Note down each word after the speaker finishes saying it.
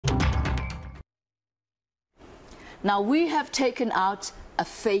Now, we have taken out a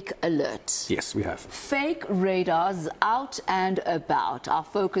fake alert. Yes, we have. Fake radars out and about. Our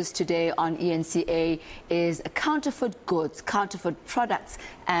focus today on eNCA is counterfeit goods, counterfeit products,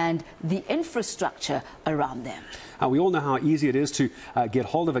 and the infrastructure around them. We all know how easy it is to get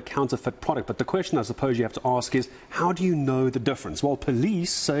hold of a counterfeit product, but the question I suppose you have to ask is, how do you know the difference? Well,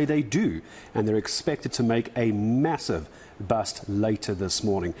 police say they do, and they're expected to make a massive bust later this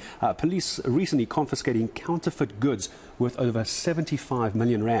morning. Police recently confiscating counterfeit goods worth over 75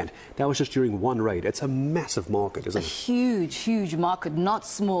 million rand. That was just during one raid. It's a massive market, isn't it? A huge, huge market, not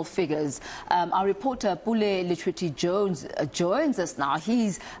small figures. Our reporter Pule Letshwiti-Jones joins us now.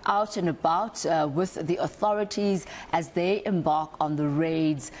 He's out and about with the authorities as they embark on the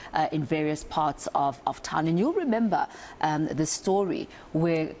raids in various parts of town. And you'll remember the story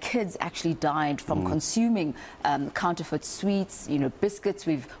where kids actually died from consuming counterfeit sweets, biscuits.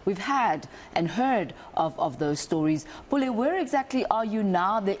 We've had and heard of those stories. Pule, where exactly are you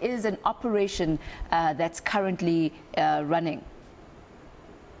now? There is an operation that's currently running.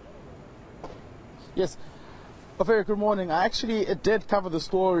 Yes. A very good morning. I actually did cover the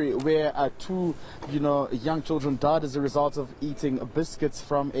story where two, young children died as a result of eating biscuits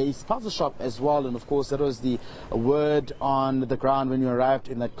from a spaza shop as well. And of course, that was the word on the ground when you arrived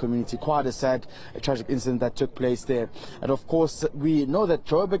in that community. Quite a sad, tragic incident that took place there. And of course, we know that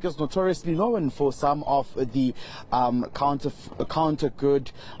Joburg is notoriously known for some of the counter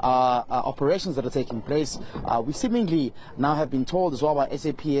good operations that are taking place. We seemingly now have been told as well by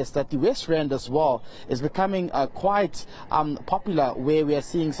SAPS that the West Rand as well is becoming quite popular, where we are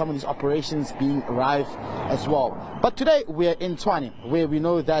seeing some of these operations being rife as well. But today we are in Tshwane, where we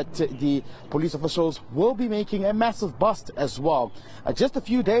know that the police officials will be making a massive bust as well. Just a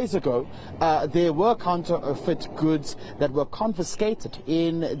few days ago, there were counterfeit goods that were confiscated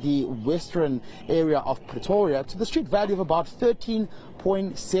in the western area of Pretoria to the street value of about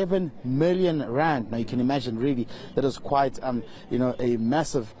 13.7 million rand. Now you can imagine, really, that is quite a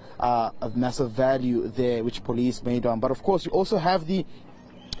massive value there which police made on. But of course, you also have the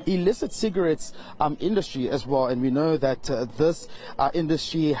illicit cigarettes industry as well, and we know that this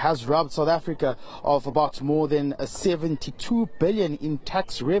industry has robbed South Africa of about more than 72 billion in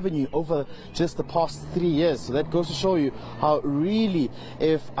tax revenue over just the past 3 years. So that goes to show you how really,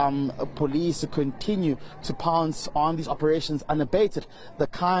 if police continue to pounce on these operations unabated, the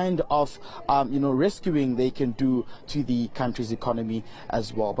kind of rescuing they can do to the country's economy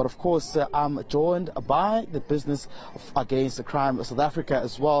as well. But of course, I'm joined by the Business Against Crime of South Africa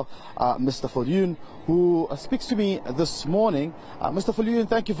as well, Mr. Viljoen, who speaks to me this morning. Mr. Viljoen,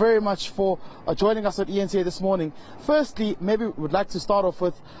 thank you very much for joining us at eNCA this morning. Firstly, maybe we would like to start off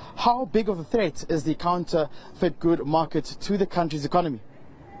with, how big of a threat is the counterfeit good market to the country's economy?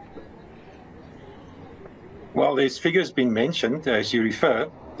 Well, there's figures been mentioned, as you refer,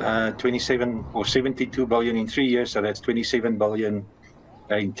 27 or 72 billion in 3 years, so that's 27 billion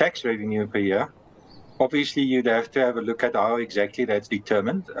in tax revenue per year. Obviously, you'd have to have a look at how exactly that's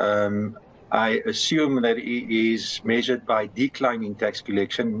determined. I assume that it is measured by decline in tax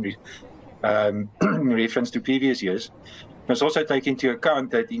collection in reference to previous years. Must also take into account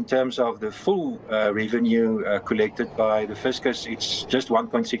that in terms of the full revenue collected by the fiscus, it's just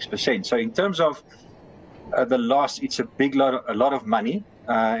 1.6%. So in terms of the loss, it's a lot of money.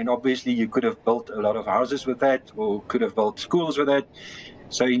 And obviously, you could have built a lot of houses with that, or could have built schools with that.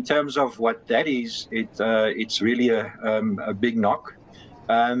 So in terms of what that is, it's really a big knock.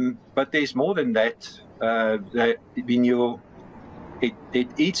 But there's more than that. It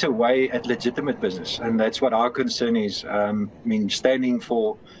eats away at legitimate business, and that's what our concern is. Standing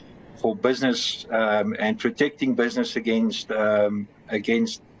for business and protecting business against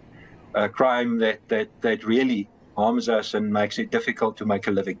crime that really harms us and makes it difficult to make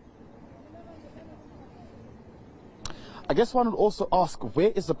a living. I guess one would also ask,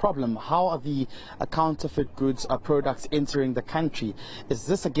 where is the problem? How are the counterfeit goods products entering the country? Is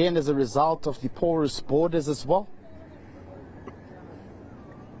this again as a result of the porous borders as well?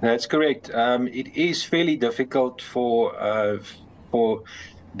 That's correct. It is fairly difficult for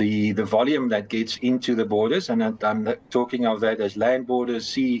the volume that gets into the borders, and I'm talking of that as land borders,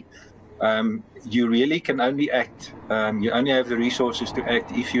 sea. You really can only act, you only have the resources to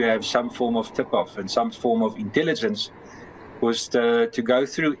act if you have some form of tip-off and some form of intelligence. Was to go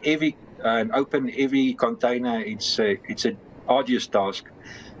through and open every container. It's an arduous task,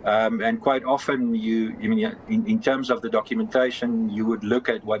 and quite often in terms of the documentation, you would look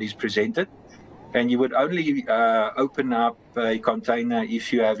at what is presented, and you would only open up a container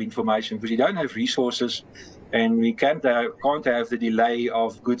if you have information, because you don't have resources And we can't have the delay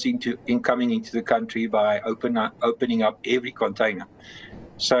of goods incoming into the country by opening up every container.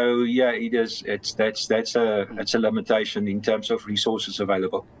 So yeah, that's a limitation in terms of resources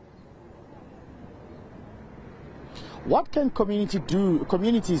available. What can communities do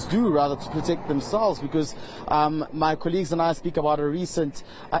to protect themselves? Because my colleagues and I speak about a recent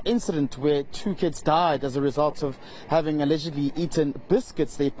incident where 2 kids died as a result of having allegedly eaten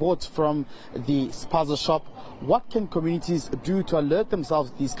biscuits they bought from the spaza shop. What can communities do to alert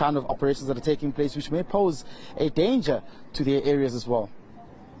themselves to these kind of operations that are taking place, which may pose a danger to their areas as well?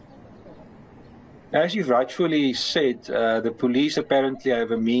 As you've rightfully said, the police apparently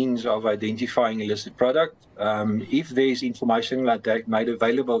have a means of identifying illicit product. If there's information like that made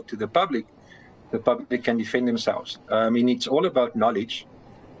available to the public can defend themselves. I mean, it's all about knowledge.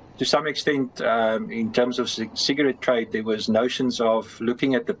 To some extent, in terms of cigarette trade, there was notions of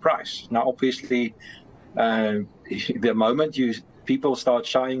looking at the price. Now, obviously, the moment people start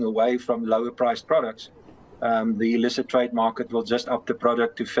shying away from lower-priced products, the illicit trade market will just up the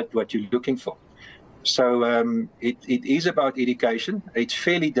product to fit what you're looking for. So it is about education. It's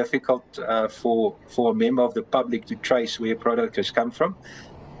fairly difficult for a member of the public to trace where a product has come from.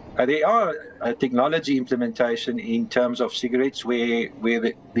 There are technology implementation in terms of cigarettes where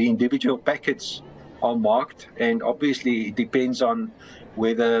the individual packets are marked, and obviously it depends on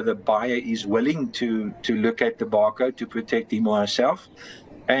whether the buyer is willing to look at the barcode to protect him or herself.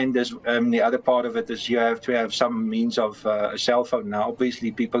 And the other part of it is you have to have some means of a cell phone. Now,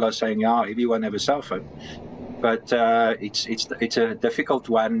 obviously, people are saying, "Yeah, everyone have a cell phone," but it's a difficult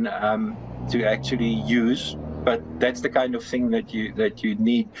one to actually use. But that's the kind of thing that you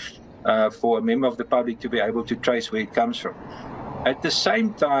need for a member of the public to be able to trace where it comes from. At the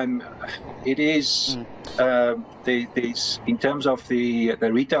same time, it is there's in terms of the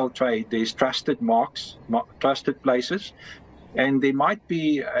retail trade, there's trusted marks, trusted places. And there might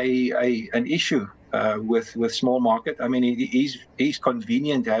be an issue with small market. I mean, it is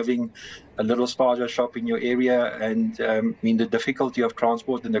convenient having a little spaza shop in your area, and I mean the difficulty of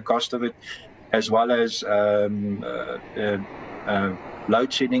transport and the cost of it, as well as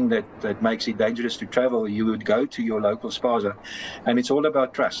load shedding that makes it dangerous to travel. You would go to your local spaza, and it's all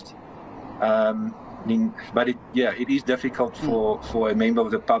about trust. But it is difficult for a member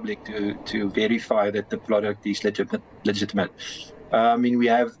of the public to verify that the product is legitimate. I mean, we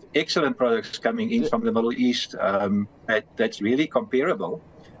have excellent products coming in from the Middle East that's really comparable,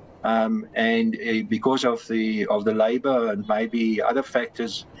 and because of the labor and maybe other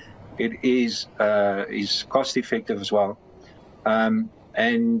factors, it is cost effective as well. And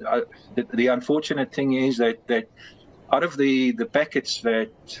the unfortunate thing is that out of the packets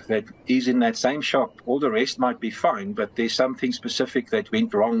that is in that same shop, all the rest might be fine, but there's something specific that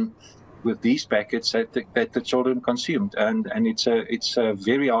went wrong with these packets that the children consumed, and it's a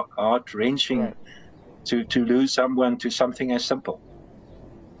very heart-wrenching to lose someone to something as simple.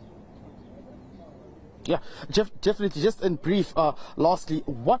 Yeah, definitely. Just in brief, lastly,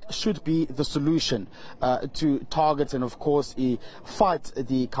 what should be the solution to target and, of course, fight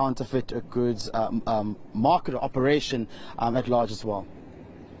the counterfeit goods market operation at large as well?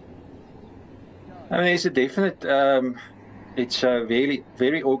 I mean, it's a definite. It's a very,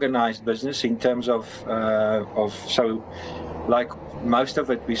 very organized business in terms of so, like most of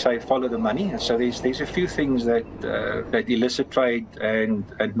it, we say follow the money. So there's a few things that illicit trade and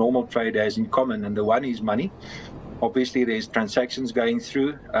normal trade has in common, and the one is money. Obviously, there's transactions going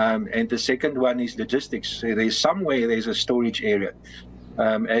through, and the second one is logistics. So there's a storage area.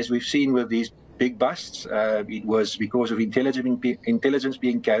 As we've seen with these big busts, it was because of intelligence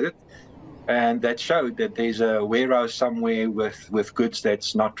being gathered, and that showed that there's a warehouse somewhere with goods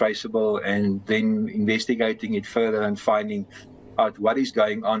that's not traceable, and then investigating it further and finding out what is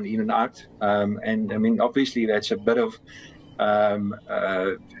going on in and out. And I mean, obviously, that's a bit of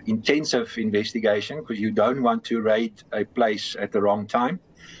intensive investigation because you don't want to raid a place at the wrong time.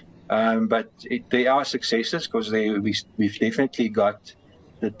 But there are successes because we've definitely got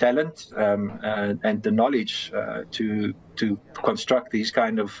the talent and the knowledge to construct these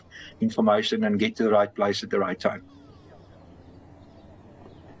kind of information and get to the right place at the right time.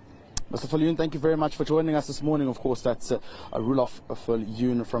 Mr. Viljoen, thank you very much for joining us this morning. Of course, that's Roelof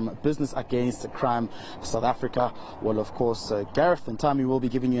Viljoen from Business Against Crime South Africa. Well, of course, Gareth and Tammy will be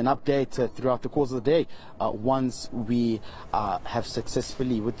giving you an update throughout the course of the day once we have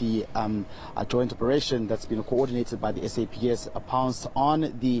successfully, with the joint operation that's been coordinated by the SAPS, pounced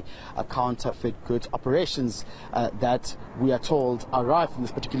on the counterfeit goods operations that we are told arrived from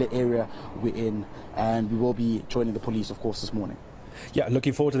this particular area we're in. And we will be joining the police, of course, this morning. Yeah,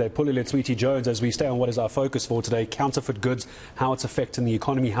 looking forward to that. Pule Letshwiti-Jones, as we stay on what is our focus for today, counterfeit goods, how it's affecting the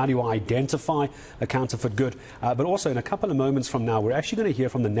economy, how do you identify a counterfeit good. But also in a couple of moments from now, we're actually going to hear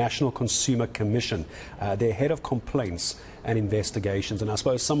from the National Consumer Commission, their head of complaints and investigations. And I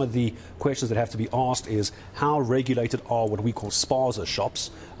suppose some of the questions that have to be asked is how regulated are what we call spaza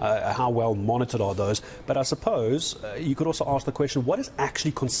shops, how well monitored are those. But I suppose you could also ask the question, what is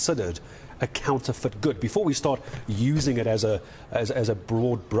actually considered a counterfeit good before we start using it as a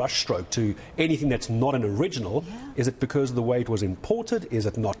broad brushstroke to anything that's not an original? Yeah. Is it because of the way it was imported? Is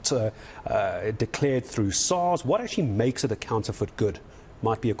it not declared through SARS? What actually makes it a counterfeit good?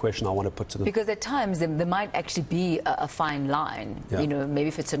 Might be a question I want to put to them. Because at times there might actually be a fine line, yeah. You know, maybe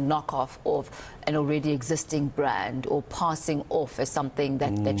if it's a knockoff of an already existing brand or passing off as something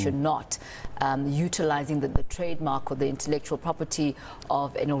that you're not, utilizing the trademark or the intellectual property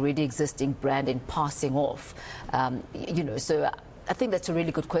of an already existing brand and passing off, you know, so I think that's a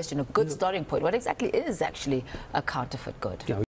really good question, a good starting point. What exactly is actually a counterfeit good? Yeah.